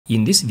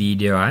In this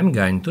video, I'm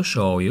going to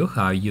show you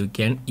how you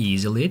can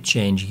easily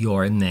change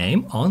your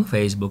name on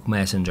Facebook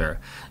Messenger.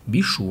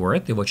 Be sure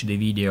to watch the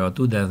video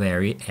to the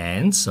very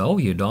end so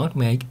you don't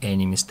make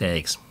any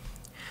mistakes.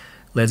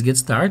 Let's get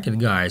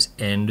started, guys,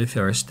 and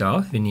first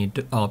off we need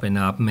to open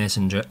up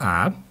Messenger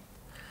app.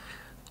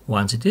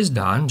 Once it is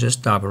done,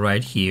 just tap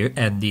right here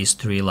at these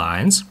three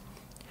lines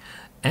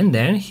and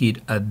then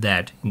hit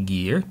that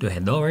gear to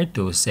head over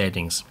to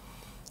settings.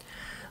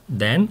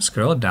 Then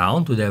scroll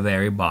down to the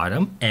very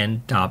bottom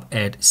and tap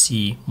at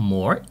See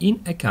More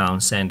in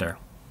Account Center.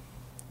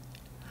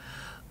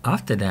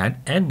 After that,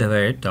 at the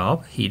very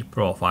top, hit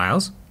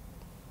Profiles.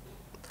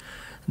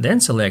 Then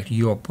select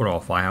your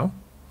profile.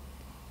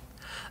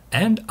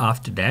 And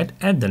after that,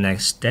 at the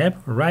next step,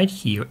 right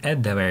here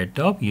at the very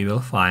top, you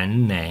will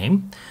find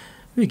Name.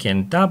 We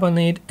can tap on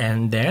it,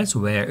 and that's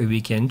where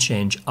we can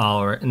change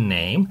our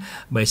name.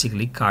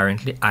 Basically,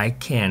 currently I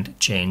can't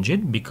change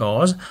it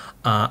because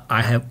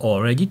I have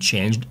already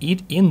changed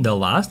it in the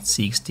last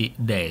 60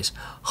 days.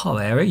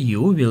 However,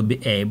 you will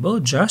be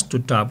able just to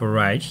tap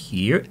right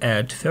here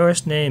at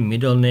first name,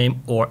 middle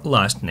name or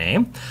last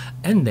name,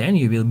 and then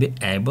you will be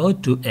able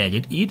to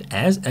edit it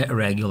as a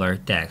regular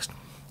text.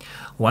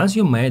 Once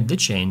you made the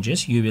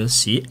changes, you will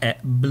see a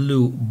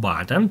blue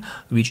button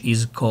which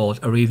is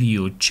called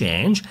Review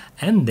Change,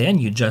 and then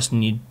you just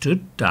need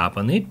to tap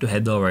on it to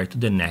head over to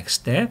the next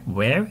step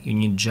where you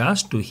need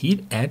just to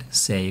hit at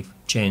Save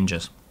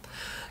Changes.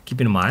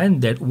 Keep in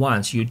mind that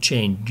once you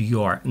change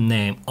your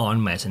name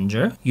on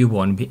Messenger, you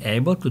won't be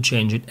able to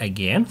change it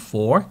again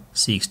for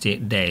 60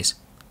 days,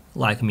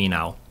 like me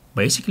now.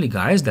 Basically,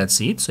 guys,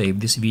 that's it. So if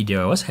this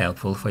video was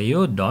helpful for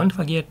you, don't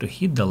forget to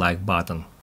hit the like button.